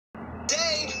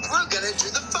gonna do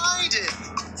the finding.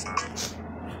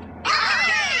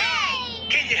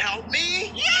 Can you help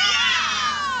me?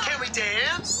 Yeah! Can we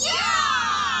dance?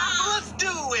 Yeah! Let's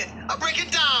do it. I'll break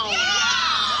it down.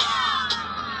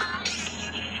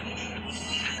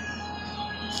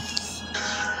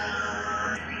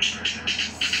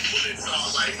 It's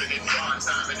all life and it's all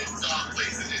time and it's all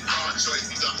places and it's all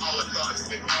choices are all the thoughts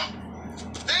and all.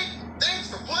 Thanks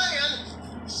for playing.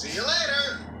 See you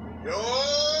later. Yo,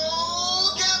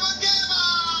 Gamma Gamma!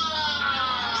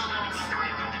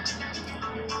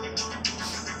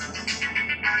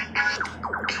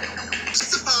 It's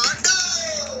the part. Go!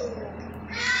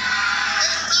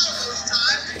 It's almost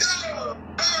time to go.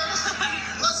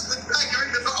 Let's look back and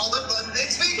remember all the fun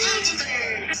things we did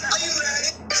today. Are you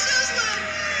ready?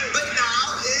 But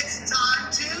now it's time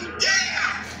to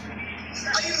dance.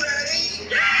 Are you ready?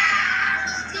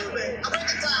 Let's do it. I'll break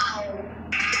it down.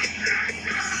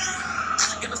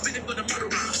 And I'm spinning for the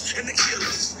murderers and the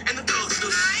killers and the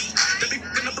thugsters. They be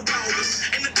picking up the ballers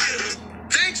and the dealers.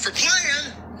 Thanks for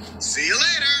playing. See you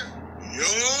later. Yo,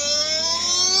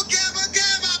 Gamma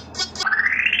Gamma.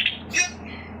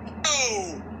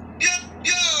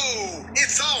 Yo.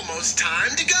 It's almost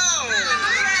time to go.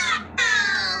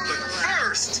 But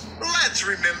first, let's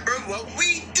remember what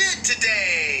we did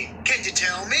today. Can you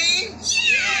tell me?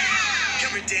 Yeah!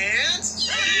 Can we dance?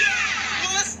 Yeah!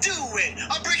 Well, let's do it.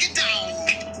 I'll break it down.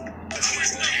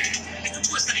 It's a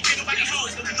twist that ain't nobody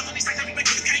holds. The money's like every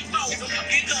you can't fold. Get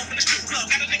up in the strip club.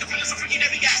 Got a nigga feeling so freaky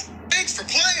every ass. Thanks for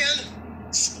playing.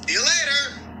 See you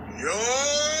later. Yo,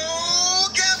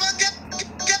 Gamma Gamma.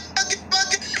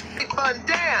 Fun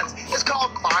dance. It's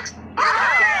called Clocks.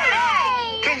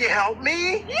 Can you help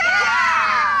me?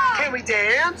 Yeah! Can we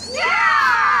dance?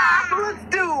 Yeah! Let's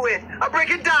do it. I'll break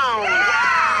it down.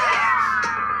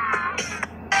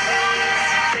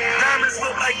 Diamonds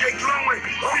look like they glowing.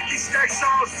 50 stacks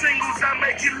all singles. I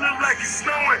make it look like it's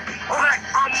snowing. Black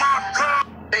on my car.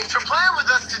 Thanks for playing with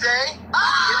us today. See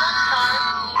you next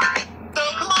time. So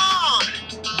come on.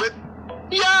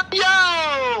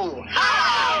 Yo!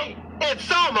 Hey! It's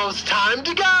almost time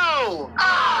to go.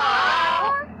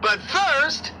 Oh! But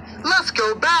first, let's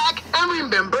go back and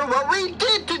remember what we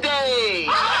did today.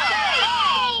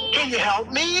 Hey! Can you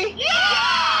help me?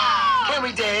 Yeah! Can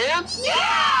we dance?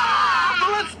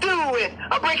 Yeah! Let's do it.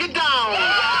 I'll break it down.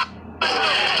 It's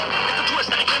a twist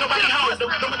that ain't nobody holds. The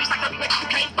money's like every you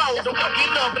can't fold. Don't come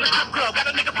get up in the strip club. Got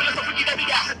a nigga feeling so freaky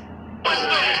every ass.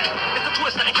 It's a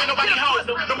twist that ain't nobody holds.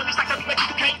 The money's like every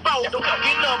you can't fold. Don't come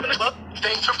get up in the club.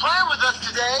 Thanks for playing with us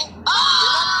today.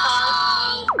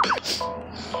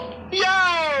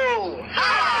 Yo!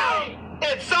 Hey!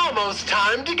 It's almost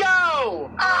time to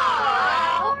go.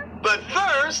 Oh! But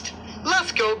first,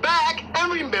 let's go back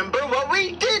and remember what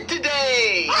we did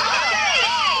today.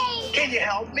 Hey! Can you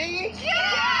help me?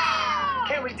 Yeah!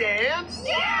 Can we dance?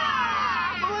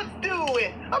 Yeah! Let's do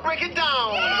it. I'll break it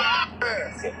down.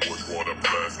 With water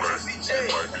flashbacks,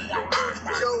 it might be your last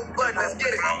day. Joe Budden, let's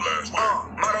get it. My last day.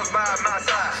 Models by my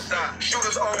side.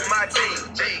 Shooters on my team.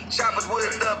 Choppers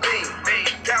with the beam.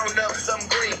 Count up some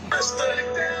green. Stood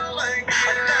it down like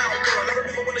a down girl. I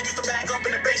remember when I used to bag up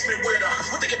in the basement with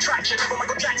her. With the contraction of a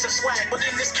Michael Jackson swag. But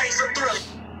in this case, a thrill.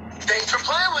 Thanks for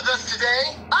playing with us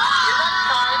today.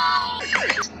 See you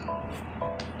next time.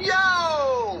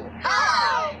 Yo!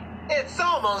 Hey! It's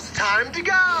almost time to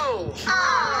go.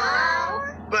 Oh!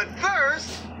 But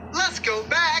first, let's go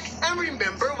back and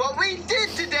remember what we did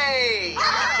today.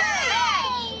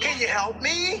 Hey! Can you help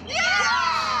me?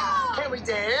 Yeah! Can we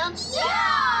dance?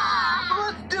 Yeah!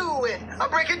 Let's do it. I'll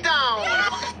break it down.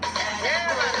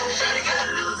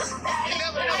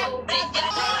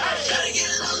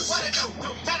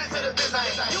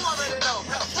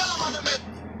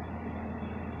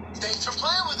 Thanks for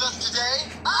playing with us today. See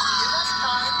you next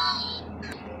time.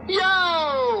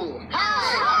 Yo!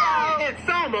 Hey! It's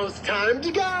almost time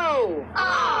to go.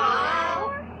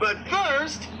 Oh! But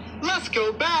first, let's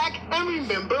go back and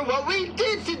remember what we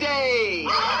did today.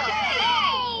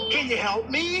 Hey! Can you help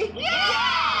me?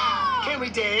 Yeah! Can we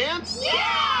dance?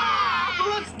 Yeah!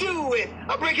 Let's do it.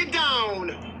 I'll break it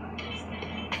down.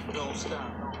 Don't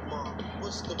stop, Mom.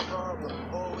 What's the problem?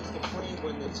 Always complain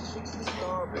when the chicks are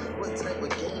starving. What type of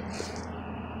game?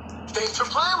 Thanks for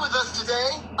playing with us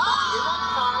today. See you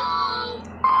next time.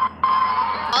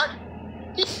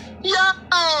 Yo!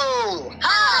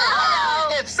 Oh!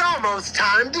 It's almost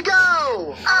time to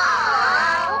go.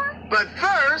 Oh! But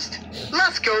first,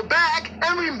 let's go back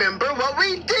and remember what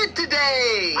we did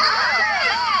today.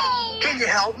 Hey! Can you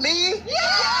help me?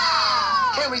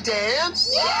 Yeah! Can we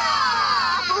dance?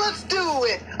 Yeah! Let's do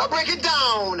it. I'll break it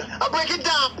down. I'll break it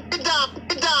down. It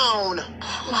down.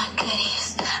 My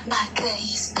goodies, my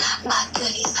goodies, my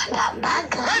goodies, not my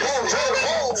goodies.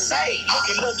 Whoa. Say,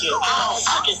 looky. Oh,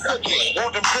 cookie.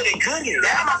 Want them goody.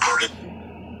 That's my cookie.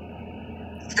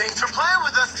 Thanks for playing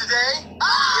with us today.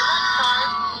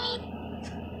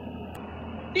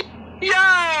 Yo!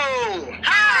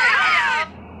 Hi!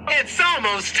 It's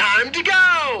almost time to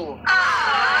go.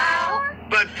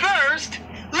 But first,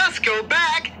 let's go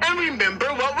back and remember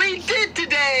what we did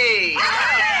today.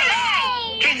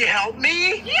 Can you help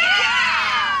me?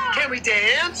 Yeah! Can we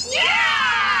dance?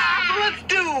 Yeah! Let's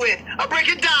do it. I'll break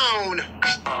it down.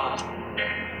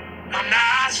 I'm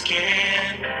not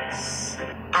scared.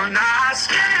 I'm not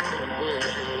scared.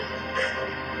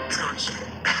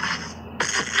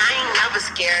 I ain't never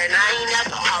scared, and I ain't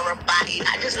never horrified.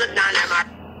 I just look down at my...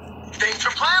 Thanks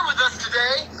for playing with us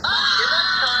today.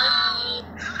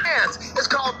 Dance. It's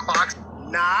called Clocks.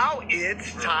 Now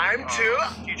it's time to...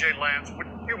 TJ Lance, would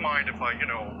you mind if I,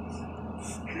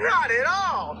 Not at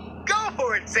all. Go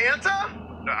for it, Santa.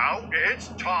 now it's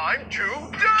time to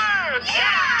dance!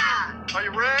 Yeah! Are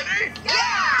you ready?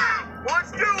 Yeah!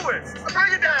 Let's do it!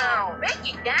 Bring it down!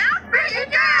 Break it down! Break it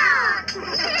down!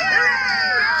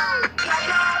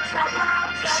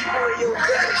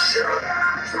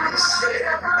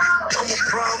 I'm a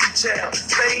problem child,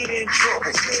 stayed in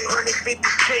trouble.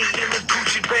 150K in the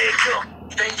Gucci bag up.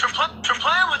 Thanks for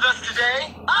playing with us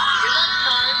today.